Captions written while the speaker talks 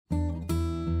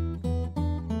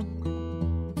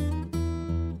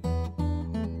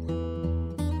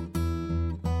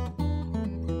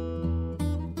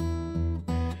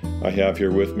I have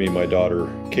here with me my daughter,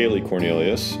 Kaylee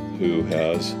Cornelius, who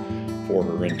has, for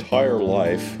her entire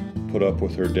life, put up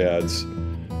with her dad's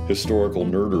historical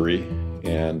nerdery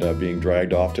and being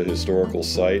dragged off to historical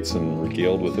sites and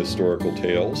regaled with historical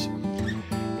tales.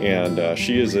 And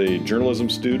she is a journalism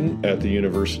student at the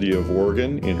University of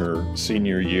Oregon in her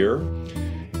senior year.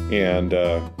 And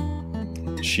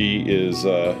she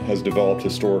has developed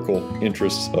historical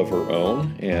interests of her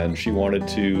own, and she wanted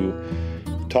to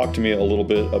talk to me a little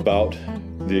bit about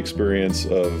the experience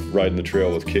of riding the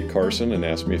trail with Kit Carson and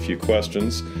ask me a few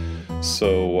questions.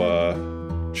 So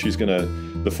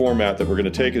the format that we're going to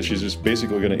take is she's just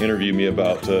basically going to interview me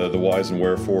about the whys and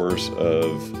wherefores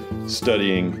of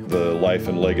studying the life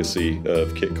and legacy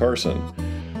of Kit Carson.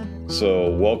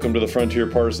 So welcome to the Frontier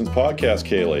Partisans podcast,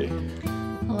 Kaylee.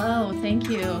 Hello, thank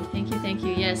you.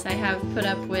 Yes, I have put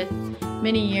up with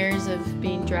many years of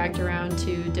being dragged around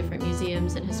to different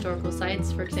museums and historical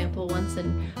sites. For example, once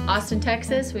in Austin,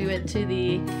 Texas, we went to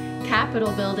the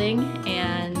Capitol building,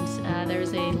 and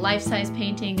there's a life-size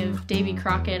painting of Davy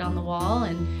Crockett on the wall,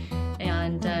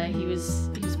 and he was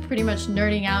pretty much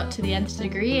nerding out to the nth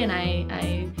degree, and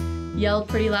I yelled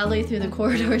pretty loudly through the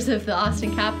corridors of the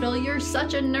Austin Capitol, "You're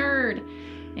such a nerd!"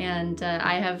 And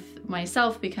I have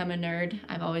myself become a nerd.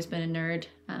 I've always been a nerd,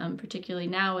 particularly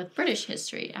now with British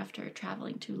history after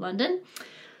traveling to London.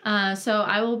 So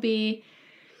I will be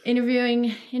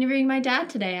interviewing my dad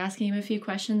today, asking him a few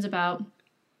questions about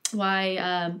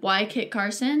why Kit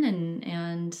Carson,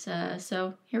 and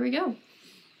so here we go.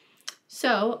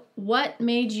 So what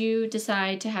made you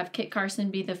decide to have Kit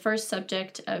Carson be the first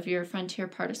subject of your Frontier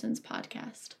Partisans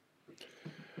podcast?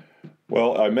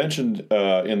 Well, I mentioned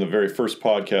in the very first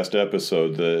podcast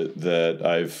episode that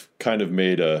I've kind of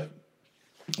made a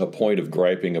point of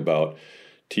griping about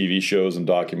TV shows and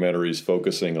documentaries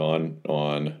focusing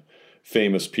on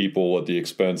famous people at the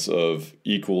expense of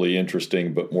equally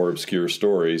interesting but more obscure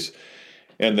stories,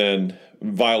 and then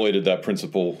violated that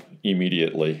principle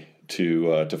immediately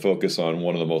to focus on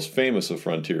one of the most famous of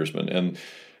frontiersmen. And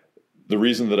the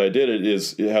reason that I did it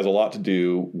is it has a lot to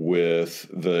do with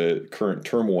the current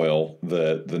turmoil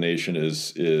that the nation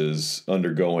is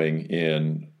undergoing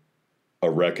in a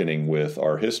reckoning with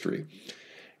our history.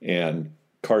 And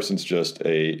Carson's just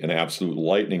an absolute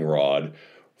lightning rod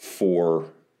for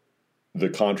the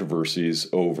controversies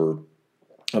over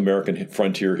American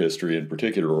frontier history in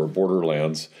particular, or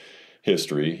borderlands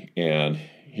history. And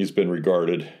he's been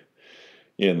regarded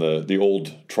in the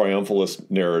old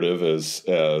triumphalist narrative as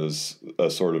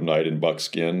a sort of knight in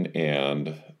buckskin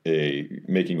and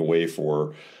making a way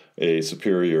for a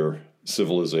superior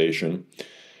civilization.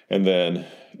 And then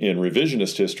in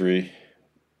revisionist history,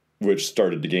 which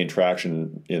started to gain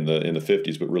traction in the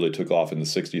 50s, but really took off in the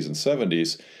 60s and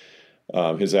 70s,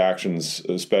 his actions,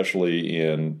 especially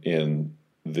in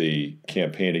the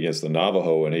campaign against the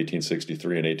Navajo in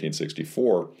 1863 and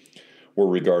 1864, were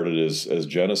regarded as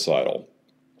genocidal.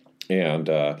 And,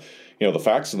 the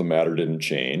facts of the matter didn't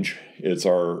change. It's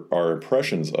our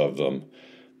impressions of them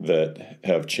that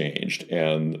have changed,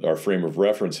 and our frame of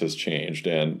reference has changed.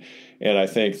 And I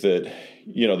think that,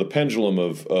 the pendulum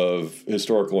of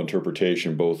historical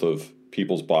interpretation, both of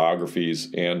people's biographies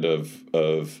and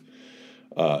of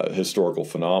historical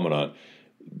phenomena,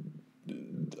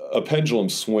 a pendulum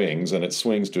swings, and it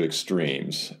swings to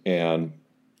extremes. And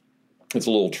it's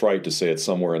a little trite to say it's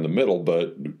somewhere in the middle,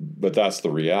 but that's the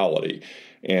reality.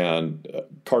 And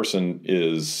Carson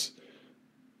is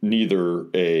neither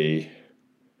a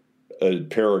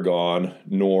paragon,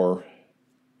 nor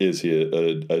is he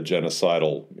a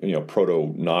genocidal,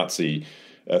 proto-Nazi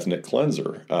ethnic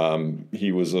cleanser.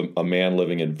 He was a man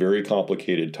living in very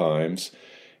complicated times,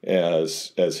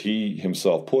 as he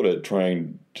himself put it,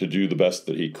 trying to do the best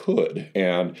that he could.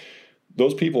 And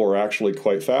those people are actually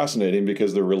quite fascinating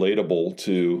because they're relatable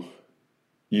to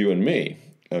you and me.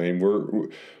 I mean,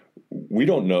 we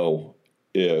don't know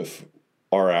if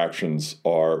our actions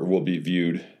will be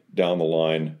viewed down the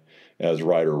line as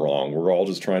right or wrong. We're all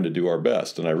just trying to do our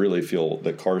best. And I really feel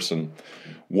that Carson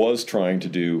was trying to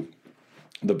do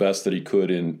the best that he could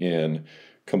in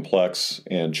complex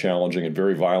and challenging and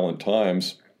very violent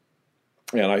times.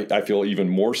 And I feel even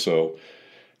more so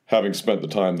having spent the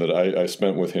time that I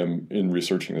spent with him in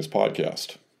researching this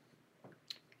podcast.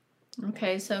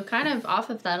 Okay, so kind of off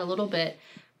of that a little bit,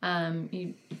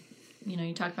 you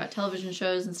talk about television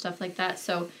shows and stuff like that.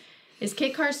 So is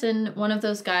Kit Carson one of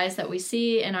those guys that we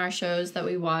see in our shows that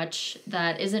we watch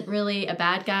that isn't really a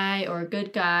bad guy or a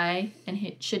good guy,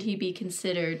 and should he be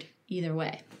considered either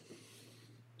way?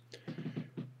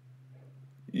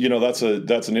 That's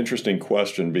an interesting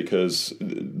question, because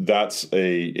that's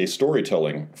a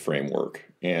storytelling framework.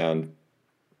 And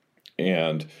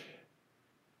And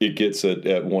it gets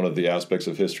at one of the aspects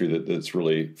of history that's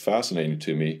really fascinating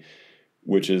to me,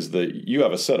 which is that you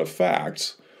have a set of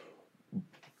facts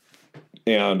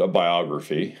and a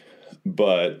biography,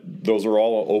 but those are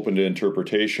all open to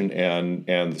interpretation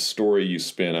and the story you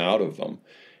spin out of them.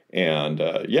 And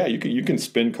you can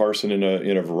spin Carson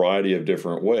in a variety of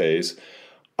different ways.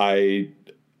 I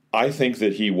think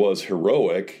that he was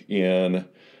heroic in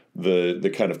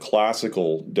the kind of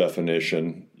classical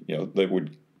definition, that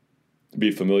would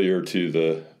be familiar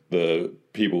to the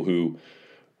people who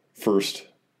first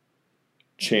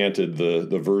chanted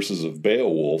the verses of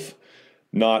Beowulf.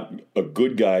 Not a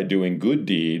good guy doing good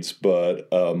deeds, but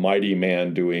a mighty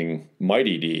man doing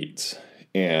mighty deeds.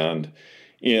 And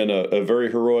in a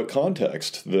very heroic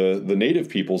context, the native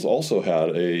peoples also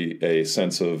had a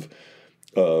sense of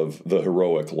the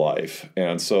heroic life.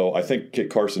 And so I think Kit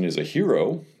Carson is a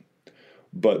hero,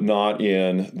 but not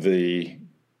in the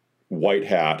white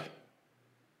hat,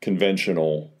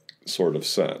 conventional sort of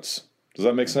sense. Does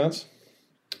that make sense?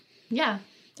 Yeah,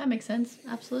 that makes sense.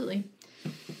 Absolutely.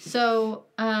 So,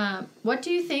 what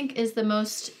do you think is the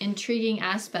most intriguing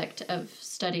aspect of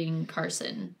studying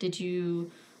Carson? Did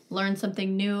you learn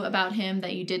something new about him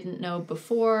that you didn't know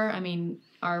before? I mean,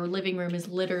 our living room is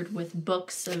littered with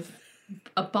books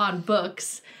upon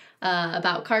books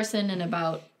about Carson and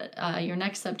about your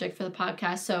next subject for the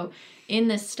podcast. So, in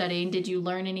this studying, did you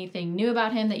learn anything new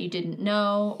about him that you didn't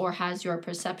know, or has your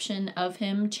perception of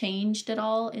him changed at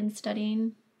all in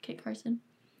studying Kit Carson?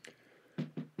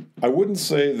 I wouldn't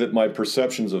say that my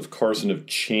perceptions of Carson have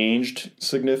changed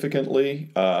significantly.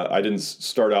 I didn't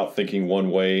start out thinking one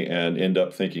way and end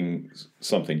up thinking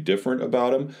something different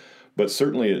about him, but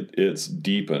certainly it's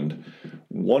deepened.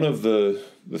 One of the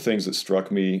things that struck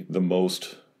me the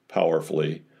most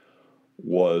powerfully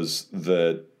was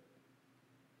that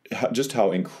just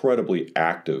how incredibly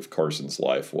active Carson's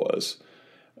life was.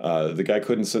 The guy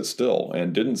couldn't sit still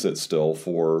and didn't sit still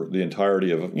for the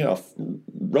entirety of a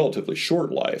relatively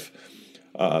short life.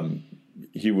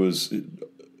 He was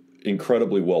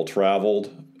incredibly well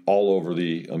traveled all over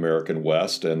the American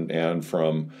West and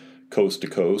from coast to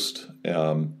coast.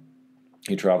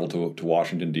 He traveled to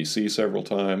Washington, D.C. several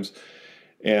times.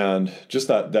 And just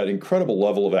that incredible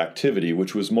level of activity,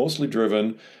 which was mostly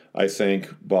driven, I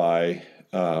think, by,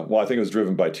 I think it was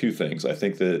driven by two things. I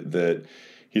think that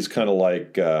he's kind of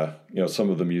like, some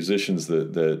of the musicians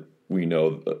that we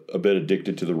know, a bit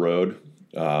addicted to the road.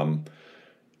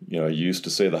 You used to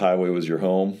say the highway was your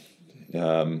home,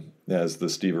 as the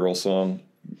Steve Earle song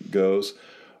goes.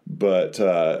 But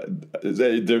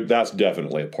that's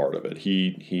definitely a part of it.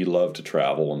 He loved to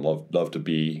travel and loved to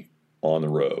be on the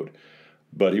road.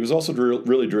 But he was also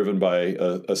really driven by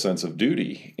a sense of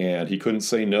duty, and he couldn't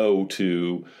say no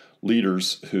to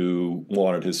leaders who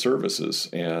wanted his services.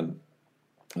 And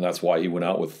that's why he went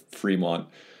out with Fremont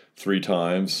 3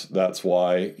 times. That's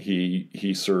why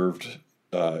he served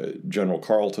General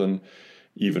Carleton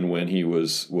even when he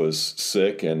was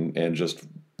sick and just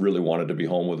really wanted to be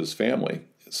home with his family.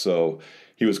 So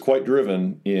he was quite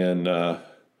driven in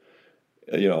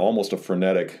almost a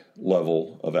frenetic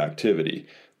level of activity.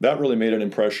 That really made an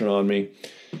impression on me.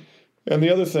 And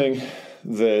the other thing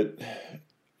that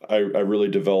I really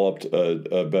developed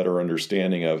a better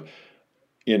understanding of,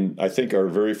 in, I think, our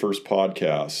very first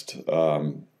podcast,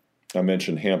 I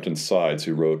mentioned Hampton Sides,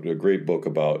 who wrote a great book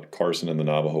about Carson and the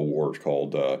Navajo War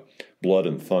called Blood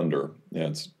and Thunder.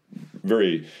 And it's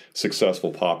very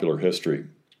successful, popular history.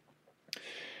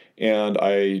 And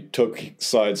I took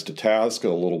Sides to task a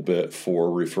little bit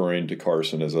for referring to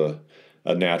Carson as a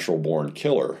natural-born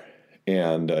killer.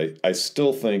 And I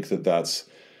still think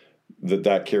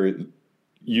that carries,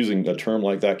 using a term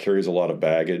like that carries a lot of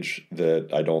baggage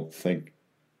that I don't think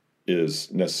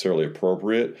is necessarily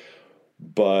appropriate,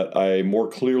 but I more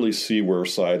clearly see where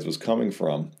Sides was coming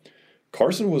from.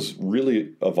 Carson was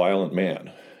really a violent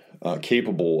man,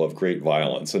 capable of great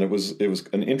violence, and it was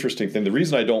an interesting thing. The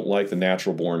reason I don't like the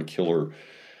natural-born killer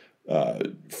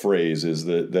phrase is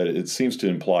that it seems to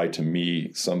imply to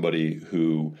me somebody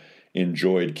who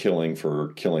enjoyed killing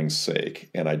for killing's sake,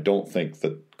 and I don't think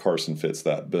that Carson fits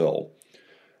that bill.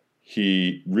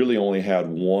 He really only had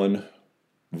one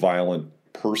violent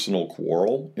personal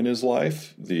quarrel in his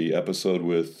life, the episode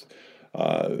with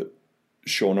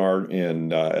Schonard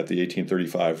at the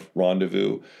 1835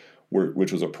 rendezvous,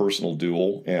 which was a personal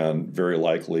duel and very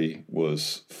likely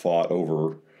was fought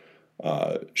over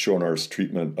Schonard's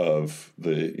treatment of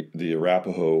the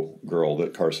Arapaho girl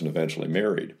that Carson eventually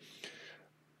married.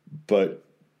 But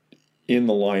in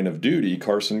the line of duty,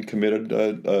 Carson committed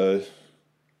a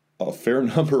fair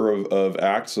number of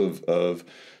acts of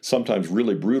sometimes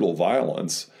really brutal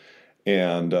violence.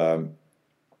 And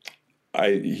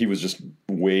he was just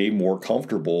way more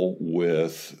comfortable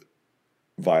with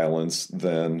violence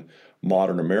than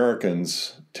modern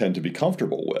Americans tend to be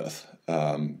comfortable with.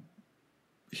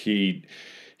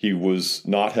 He was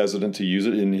not hesitant to use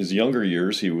it. In his younger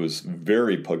years, he was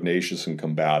very pugnacious and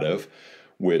combative,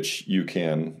 which you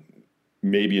can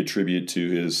maybe attribute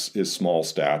to his small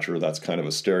stature. That's kind of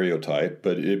a stereotype,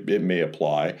 but it may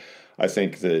apply. I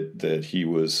think that he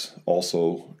was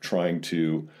also trying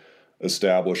to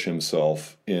establish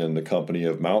himself in the company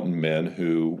of mountain men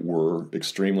who were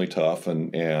extremely tough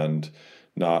and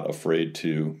not afraid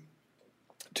to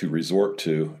resort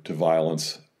to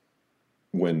violence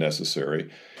when necessary.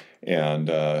 And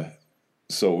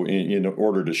so in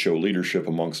order to show leadership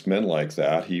amongst men like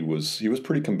that, he was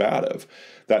pretty combative.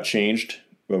 That changed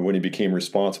when he became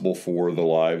responsible for the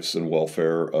lives and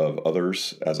welfare of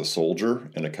others as a soldier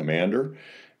and a commander,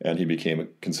 and he became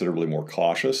considerably more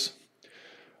cautious.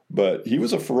 But he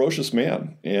was a ferocious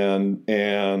man,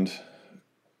 and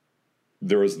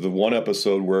there was the one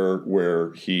episode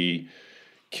where he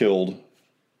killed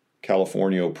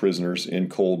California prisoners in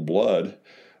cold blood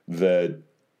that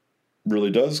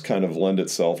really does kind of lend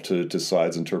itself to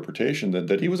Side's interpretation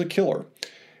that he was a killer.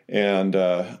 And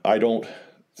I don't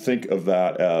think of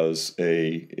that as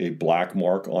a black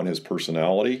mark on his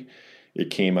personality. It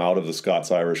came out of the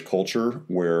Scots-Irish culture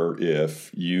where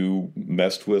if you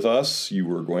messed with us, you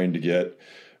were going to get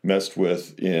messed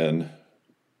with in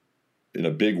a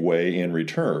big way in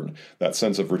return. That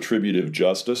sense of retributive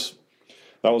justice,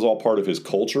 that was all part of his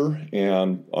culture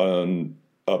and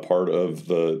a part of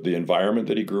the environment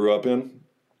that he grew up in.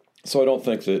 So I don't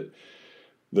think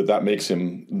that makes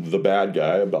him the bad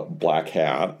guy about black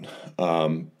hat,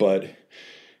 but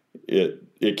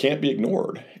it can't be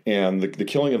ignored. And the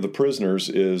killing of the prisoners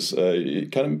is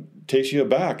it kind of takes you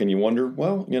aback, and you wonder,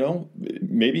 well,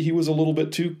 maybe he was a little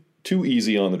bit too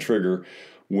easy on the trigger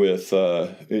with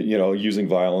using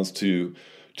violence to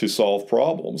solve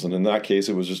problems. And in that case,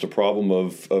 it was just a problem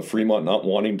of Fremont not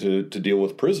wanting to deal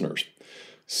with prisoners.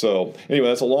 So anyway,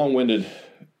 that's a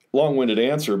long-winded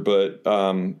answer, but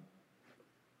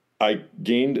I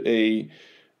gained a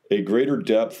greater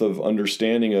depth of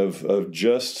understanding of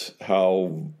just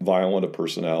how violent a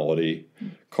personality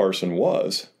Carson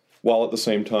was, while at the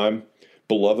same time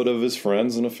beloved of his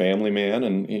friends and a family man,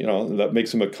 and that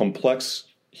makes him a complex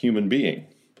human being.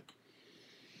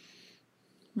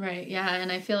 Right, yeah,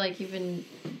 and I feel like even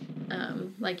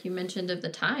like you mentioned of the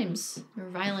times, there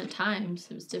were violent times.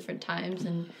 It was different times,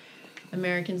 and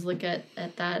Americans look at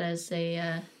that as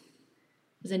a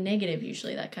negative,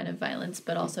 usually, that kind of violence,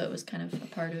 but also it was kind of a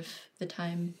part of the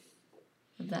time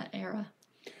of that era.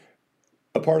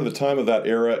 A part of the time of that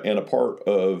era, and a part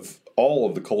of all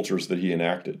of the cultures that he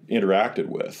interacted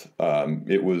with.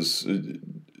 It was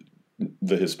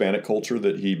the Hispanic culture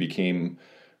that he became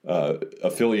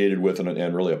affiliated with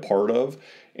and really a part of,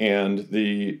 and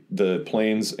the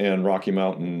Plains and Rocky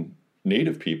Mountain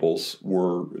Native peoples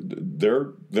were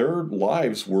their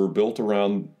lives were built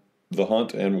around the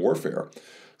hunt and warfare.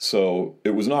 So it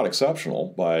was not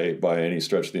exceptional by any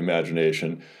stretch of the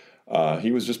imagination.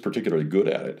 He was just particularly good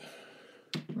at it.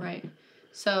 Right.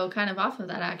 So kind of off of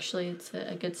that, actually, it's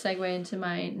a good segue into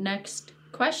my next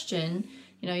question.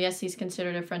 Yes, he's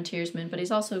considered a frontiersman, but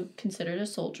he's also considered a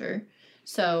soldier.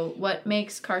 So what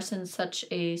makes Carson such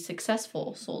a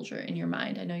successful soldier in your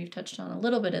mind? I know you've touched on a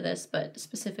little bit of this, but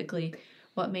specifically,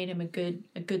 what made him a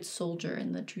good soldier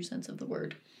in the true sense of the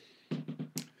word?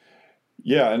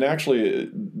 Yeah, and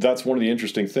actually, that's one of the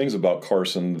interesting things about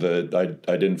Carson that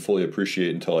I didn't fully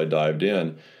appreciate until I dived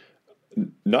in.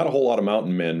 Not a whole lot of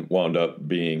mountain men wound up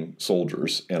being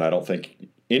soldiers, and I don't think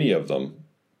any of them,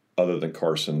 other than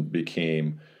Carson,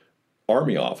 became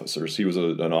Army officers. He was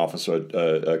an officer,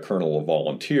 a colonel of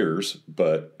volunteers,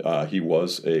 but he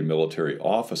was a military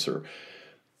officer.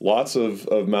 Lots of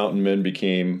mountain men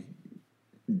became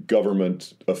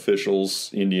government officials,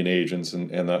 Indian agents,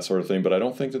 and that sort of thing. But I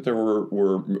don't think that there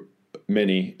were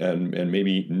many, and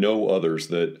maybe no others,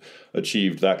 that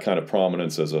achieved that kind of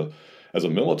prominence as a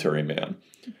military man.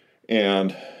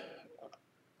 And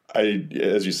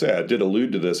as you say, I did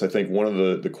allude to this. I think one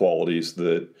of the qualities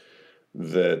that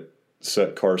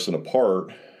set Carson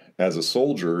apart as a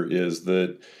soldier is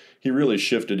that he really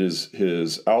shifted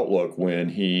his outlook when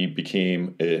he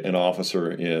became an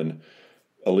officer in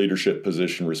a leadership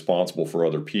position responsible for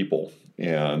other people.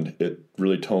 And it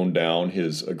really toned down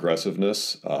his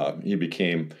aggressiveness. He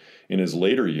became, in his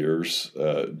later years,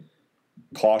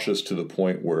 cautious to the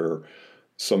point where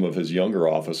some of his younger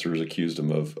officers accused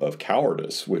him of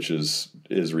cowardice, which is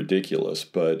ridiculous,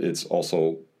 but it's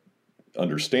also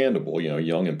understandable.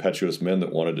 Young, impetuous men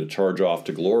that wanted to charge off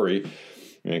to glory.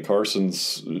 And Carson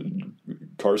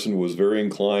was very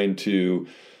inclined to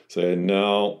say,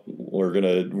 no,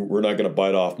 we're not gonna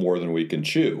bite off more than we can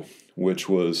chew, which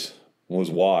was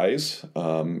wise.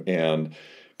 And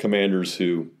commanders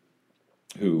who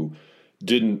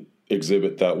didn't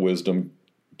exhibit that wisdom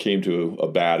came to a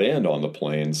bad end on the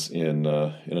plains in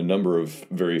a number of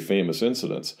very famous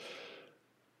incidents.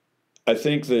 I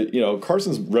think that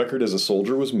Carson's record as a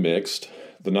soldier was mixed.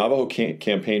 The Navajo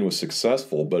campaign was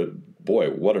successful, but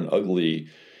boy, what an ugly,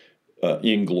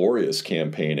 inglorious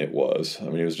campaign it was. I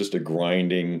mean, it was just a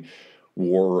grinding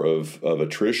war of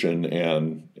attrition,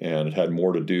 and it had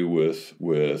more to do with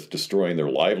destroying their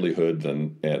livelihood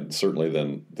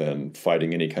than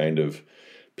fighting any kind of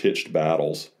pitched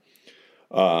battles.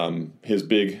 His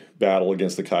big battle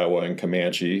against the Kiowa and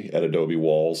Comanche at Adobe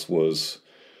Walls was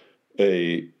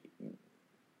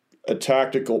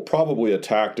probably a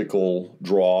tactical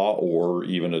draw or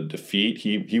even a defeat.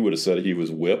 He would have said he was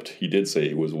whipped. He did say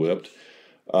he was whipped.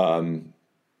 From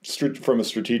a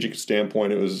strategic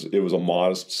standpoint, it was a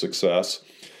modest success.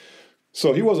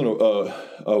 So he wasn't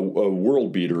a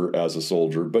world beater as a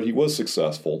soldier, but he was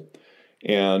successful.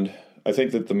 And I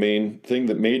think that the main thing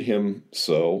that made him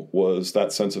so was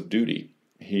that sense of duty.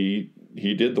 He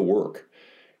did the work,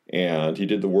 and he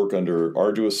did the work under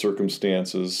arduous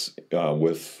circumstances,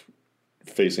 with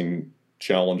facing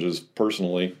challenges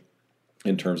personally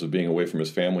in terms of being away from his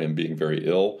family and being very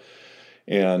ill.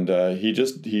 And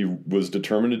he was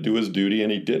determined to do his duty,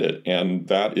 and he did it. And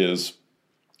that is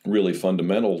really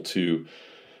fundamental to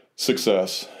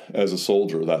success as a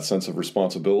soldier, that sense of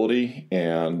responsibility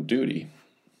and duty.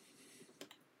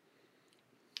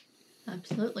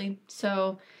 Absolutely.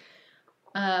 So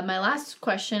my last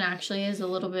question actually is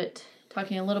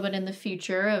talking a little bit in the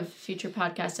future of future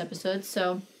podcast episodes.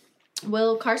 So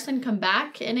will Carson come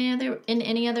back in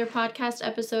any other podcast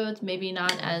episodes? Maybe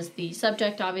not as the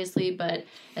subject, obviously, but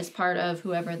as part of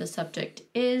whoever the subject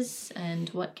is, and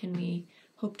what can we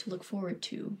hope to look forward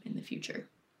to in the future?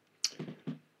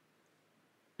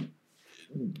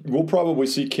 We'll probably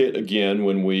see Kit again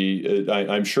when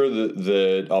I'm sure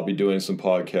that I'll be doing some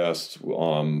podcasts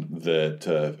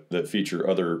that feature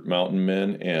other mountain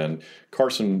men, and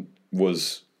Carson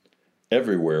was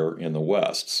everywhere in the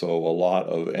West.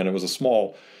 So and it was a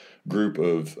small group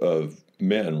of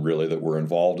men really that were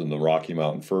involved in the Rocky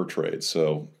Mountain fur trade.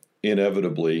 So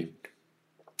inevitably,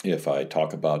 if I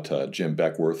talk about Jim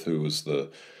Beckworth, who was the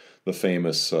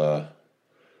famous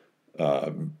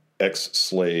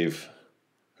ex-slave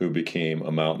who became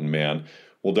a mountain man,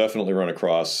 we'll definitely run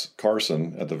across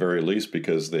Carson at the very least,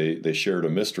 because they shared a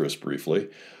mistress briefly.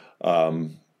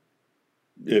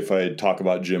 If I talk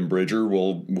about Jim Bridger,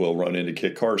 we'll run into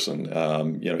Kit Carson.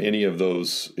 Any of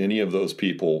those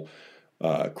people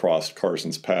crossed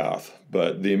Carson's path.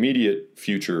 But the immediate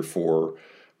future for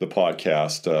the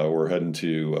podcast, we're heading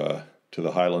to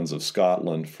the Highlands of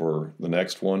Scotland for the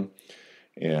next one,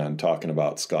 and talking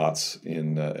about Scots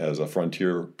as a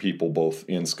frontier people, both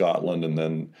in Scotland and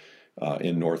then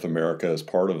in North America as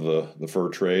part of the fur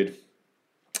trade.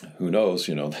 Who knows?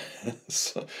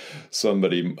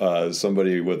 Somebody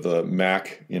with a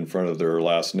Mac in front of their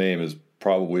last name is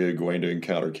probably going to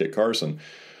encounter Kit Carson.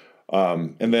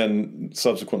 And then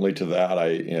subsequently to that,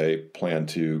 I plan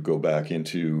to go back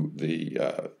into the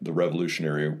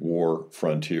Revolutionary War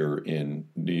frontier in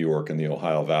New York and the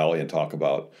Ohio Valley and talk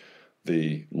about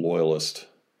the loyalist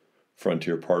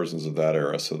frontier partisans of that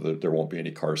era, so that there won't be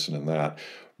any Carson in that.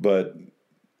 But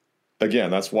again,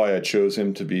 that's why I chose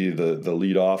him to be the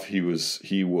lead off. He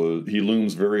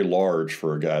looms very large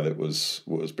for a guy that was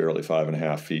barely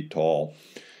 5.5 feet tall,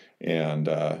 and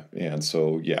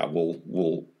so yeah,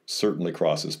 we'll certainly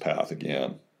cross his path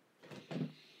again.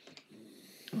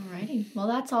 Alrighty, well,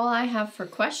 that's all I have for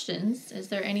questions. Is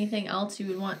there anything else you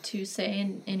would want to say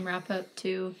in wrap up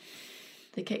to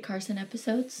the Kit Carson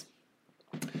episodes?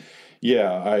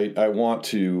 Yeah, I want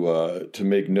to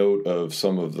make note of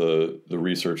some of the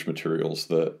research materials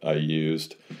that I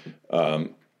used.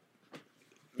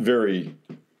 Very,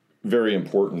 very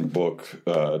important book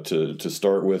to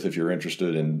start with if you're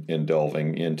interested in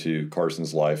delving into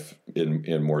Carson's life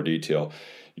in more detail.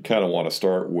 You kind of want to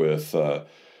start with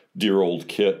Dear Old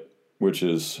Kit, which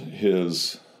is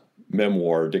his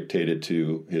memoir dictated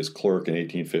to his clerk in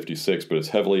 1856, but it's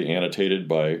heavily annotated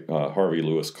by Harvey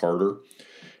Lewis Carter,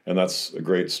 and that's a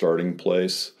great starting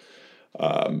place.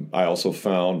 I also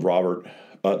found Robert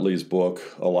Utley's book,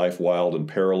 A Life Wild and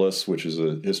Perilous, which is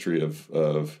a history of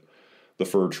the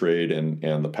fur trade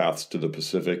and the paths to the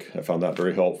Pacific. I found that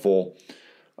very helpful.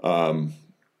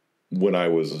 when I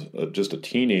was just a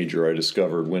teenager, I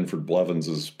discovered Winfred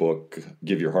Blevins' book,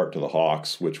 Give Your Heart to the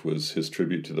Hawks, which was his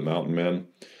tribute to the Mountain Men.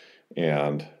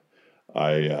 And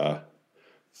I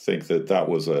think that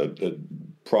was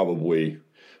probably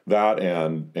that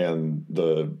and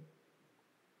the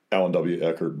Alan W.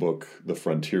 Eckert book, The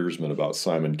Frontiersman, about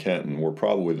Simon Kenton, were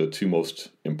probably the two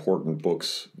most important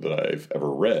books that I've ever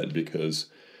read, because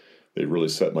they really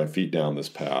set my feet down this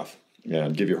path.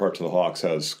 And Give Your Heart to the Hawks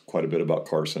has quite a bit about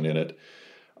Carson in it.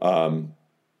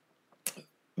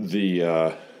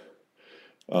 The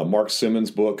Mark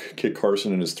Simmons book, Kit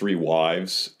Carson and His Three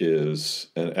Wives, is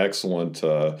an excellent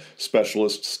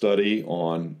specialist study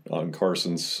on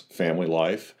Carson's family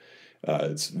life.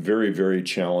 It's very, very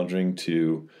challenging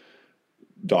to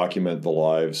document the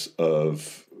lives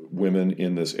of women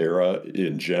in this era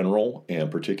in general, and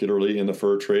particularly in the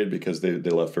fur trade, because they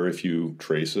left very few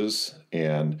traces.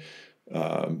 And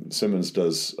Simmons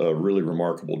does a really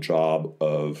remarkable job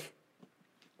of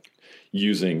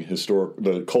using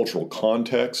the cultural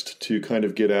context to kind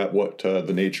of get at what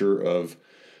the nature of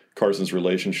Carson's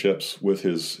relationships with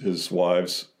his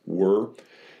wives were.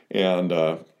 And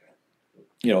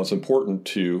it's important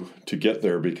to get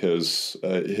there, because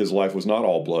his life was not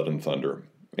all blood and thunder,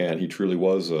 and he truly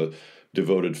was a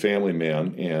devoted family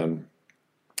man, and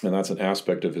that's an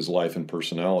aspect of his life and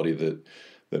personality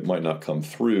that might not come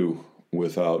through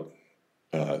without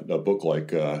a book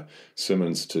like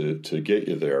Simmons to get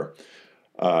you there.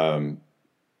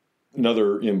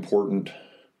 Another important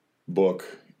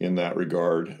book in that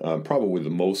regard, probably the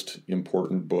most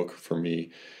important book for me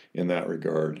in that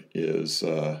regard, is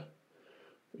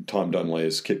Tom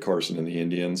Dunley's Kit Carson and the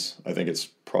Indians. I think it's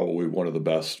probably one of the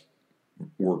best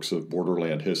works of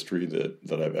borderland history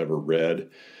that I've ever read.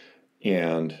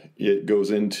 And it goes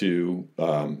into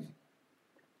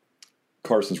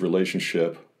Carson's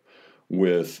relationship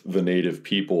with the native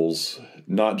peoples,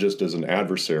 not just as an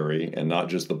adversary and not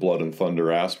just the blood and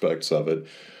thunder aspects of it,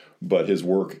 but his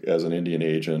work as an Indian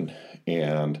agent.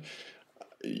 And,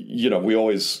 we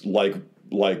always like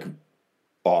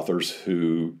authors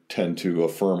who tend to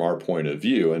affirm our point of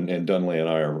view, and Dunley and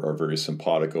I are very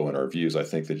simpatico in our views. I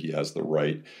think that he has the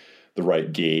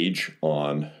right gauge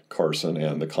on Carson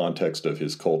and the context of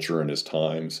his culture and his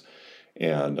times.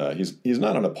 And he's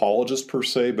not an apologist per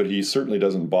se, but he certainly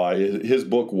doesn't buy. His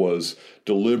book was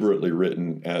deliberately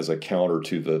written as a counter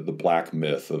to the black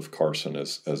myth of Carson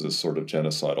as this sort of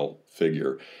genocidal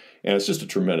figure. And it's just a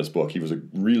tremendous book. He was a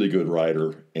really good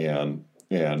writer, and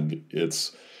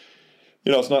it's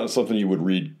it's not something you would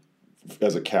read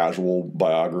as a casual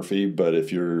biography, but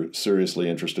if you're seriously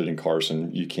interested in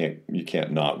Carson, you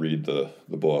can't not read the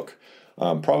book.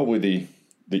 Probably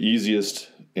the easiest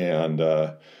and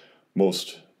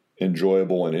most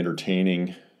enjoyable and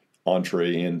entertaining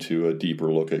entree into a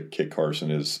deeper look at Kit Carson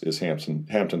is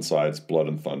Hampton Side's Blood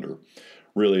and Thunder.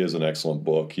 Really is an excellent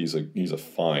book. He's a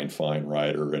fine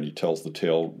writer, and he tells the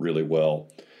tale really well.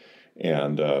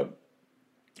 And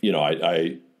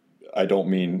I don't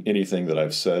mean anything that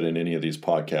I've said in any of these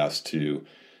podcasts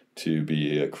to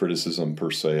be a criticism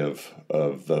per se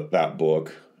of that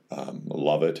book. I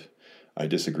love it. I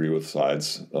disagree with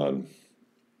Sides on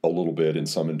a little bit in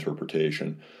some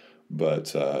interpretation,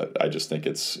 but I just think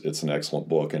it's an excellent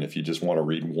book. And if you just want to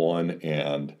read one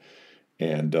and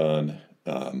done,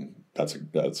 that's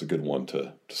a good one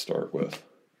to start with.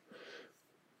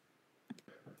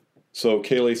 So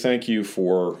Kaylee, thank you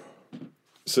for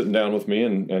sitting down with me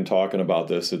and talking about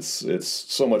this. It's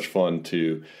so much fun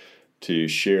to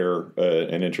share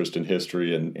an interest in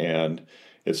history, and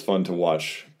it's fun to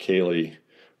watch Kaylee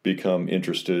become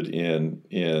interested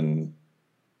in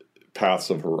paths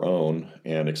of her own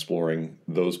and exploring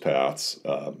those paths.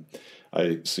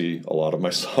 I see a lot of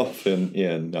myself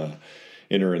in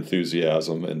her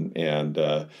enthusiasm, and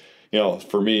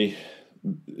for me,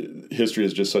 history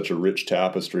is just such a rich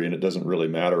tapestry, and it doesn't really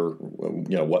matter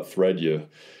what thread you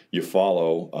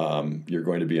follow. You're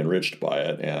going to be enriched by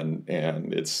it, and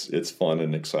it's fun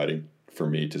and exciting for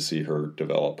me to see her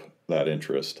develop that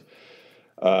interest.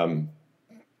 Who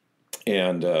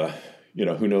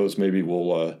knows? Maybe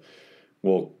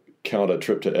we'll count a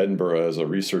trip to Edinburgh as a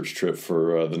research trip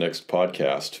for the next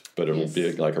podcast, but it will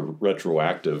be like a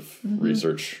retroactive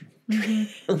research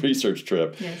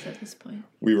trip. Yes, at this point.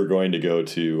 We were going to go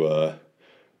to,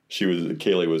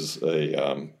 Kaylee was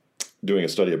doing a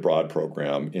study abroad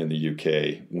program in the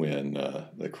UK when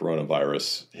the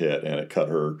coronavirus hit, and it cut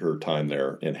her time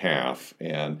there in half.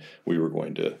 And we were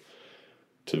going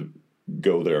to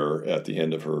go there at the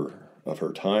end of her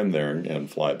her time there and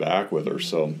fly back with her.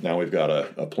 So now we've got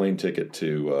a plane ticket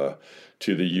to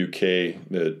the UK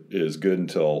that is good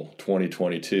until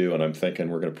 2022, and I'm thinking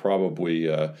we're going to probably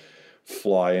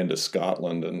fly into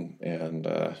Scotland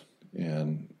and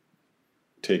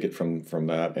take it from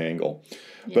that angle.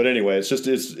 Yeah. But anyway,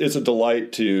 it's a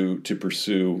delight to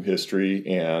pursue history,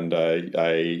 and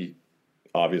I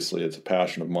obviously it's a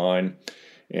passion of mine,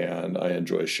 and I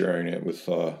enjoy sharing it with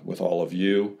all of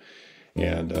you.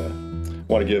 And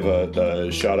want to give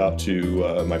a shout out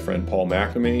to my friend Paul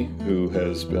McNamee, who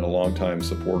has been a longtime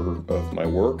supporter of my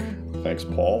work. Thanks,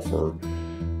 Paul, for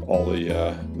all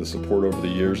the support over the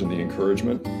years and the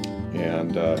encouragement.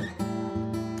 And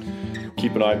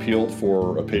keep an eye peeled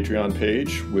for a Patreon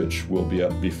page, which will be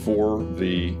up before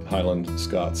the Highland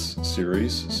Scots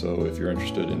series. So if you're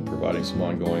interested in providing some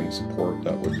ongoing support,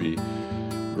 that would be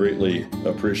greatly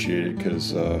appreciated,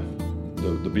 because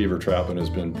the beaver trapping has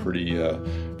been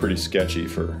pretty sketchy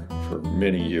for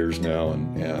many years now,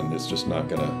 and it's just not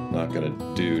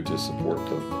gonna do to support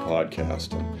the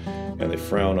podcast, and they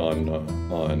frown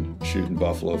on shooting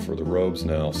buffalo for the robes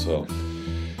now. So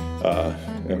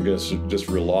I'm going to just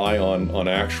rely on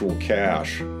actual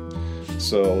cash.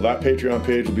 So that Patreon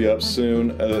page will be up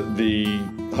soon. The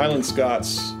Highland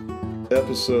Scots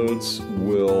episodes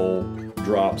will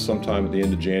drop sometime at the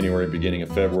end of January, beginning of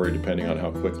February, depending on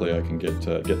how quickly I can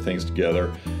get things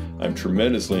together. I'm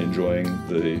tremendously enjoying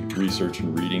the research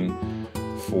and reading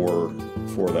for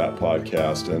that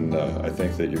podcast, and I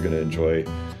think that you're going to enjoy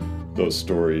those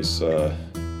stories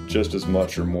just as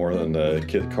much or more than the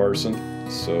Kit Carson.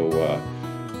 So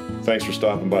thanks for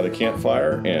stopping by the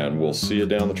campfire, and we'll see you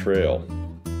down the trail.